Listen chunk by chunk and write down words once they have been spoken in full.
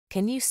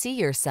Can you see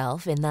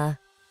yourself in the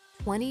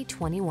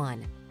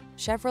 2021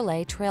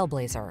 Chevrolet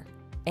Trailblazer?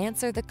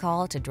 Answer the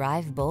call to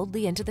drive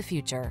boldly into the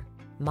future.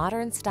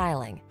 Modern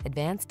styling,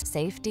 advanced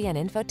safety and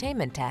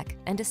infotainment tech,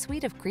 and a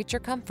suite of creature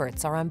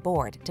comforts are on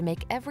board to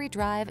make every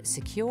drive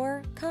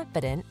secure,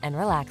 confident, and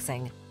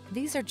relaxing.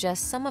 These are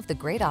just some of the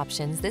great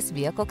options this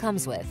vehicle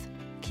comes with: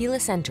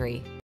 keyless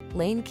entry,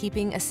 lane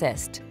keeping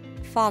assist,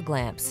 fog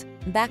lamps,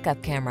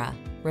 backup camera,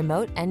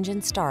 remote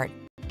engine start,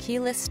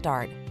 keyless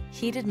start,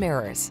 heated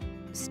mirrors,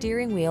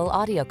 steering wheel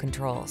audio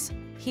controls,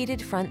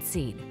 heated front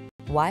seat,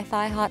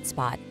 Wi-Fi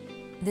hotspot.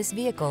 This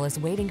vehicle is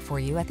waiting for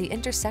you at the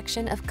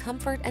intersection of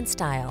comfort and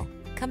style.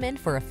 Come in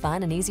for a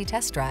fun and easy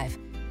test drive.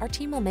 Our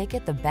team will make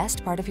it the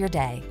best part of your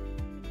day.